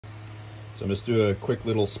So I'm just do a quick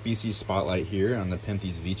little species spotlight here on the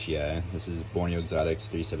Nepenthes veitchii. This is Borneo Exotics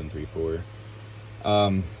 3734.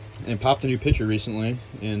 And popped a new picture recently,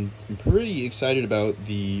 and I'm pretty excited about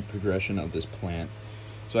the progression of this plant.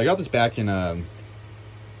 So I got this back in I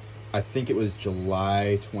think it was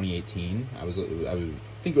July 2018. I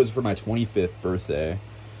think it was for my 25th birthday.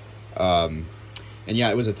 And yeah,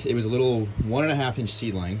 it was a little 1.5 inch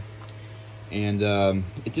seedling. And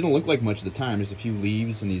it didn't look like much at the time. There's a few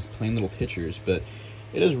leaves and these plain little pitchers, but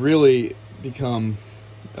it has really become,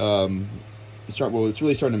 it's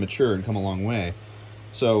really starting to mature and come a long way.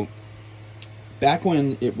 So back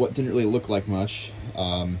when it didn't really look like much,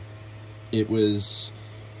 it was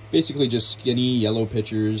basically just skinny yellow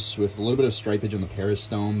pitchers with a little bit of stripage on the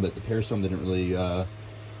peristome, but the peristome didn't really,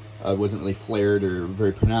 wasn't really flared or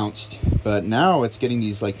very pronounced. But now it's getting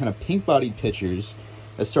these like kind of pink-bodied pitchers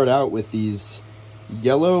that start out with these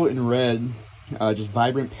yellow and red, just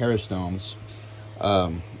vibrant peristomes.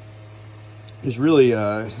 It's really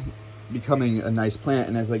becoming a nice plant,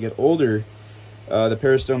 and as I get older, the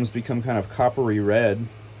peristomes become kind of coppery red.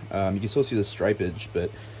 You can still see the stripage,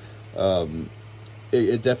 but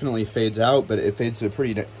it definitely fades out, but it fades to a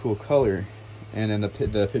pretty cool color, and then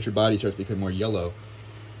the pitcher body starts to become more yellow.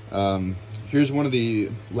 Here's one of the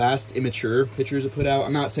last immature pictures I put out.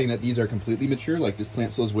 I'm not saying that these are completely mature, like this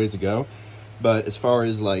plant still has ways to go, but as far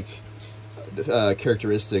as like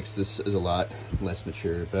characteristics, this is a lot less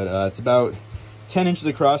mature. But it's about 10 inches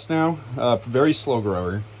across now, very slow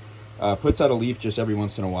grower, puts out a leaf just every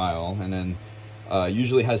once in a while, and then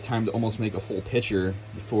usually has time to almost make a full pitcher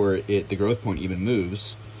before the growth point even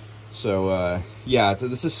moves. So yeah,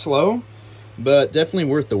 this is slow, but definitely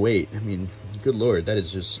worth the wait. I mean, good Lord, that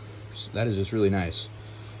is just really nice.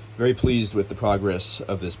 Very pleased with the progress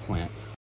of this plant.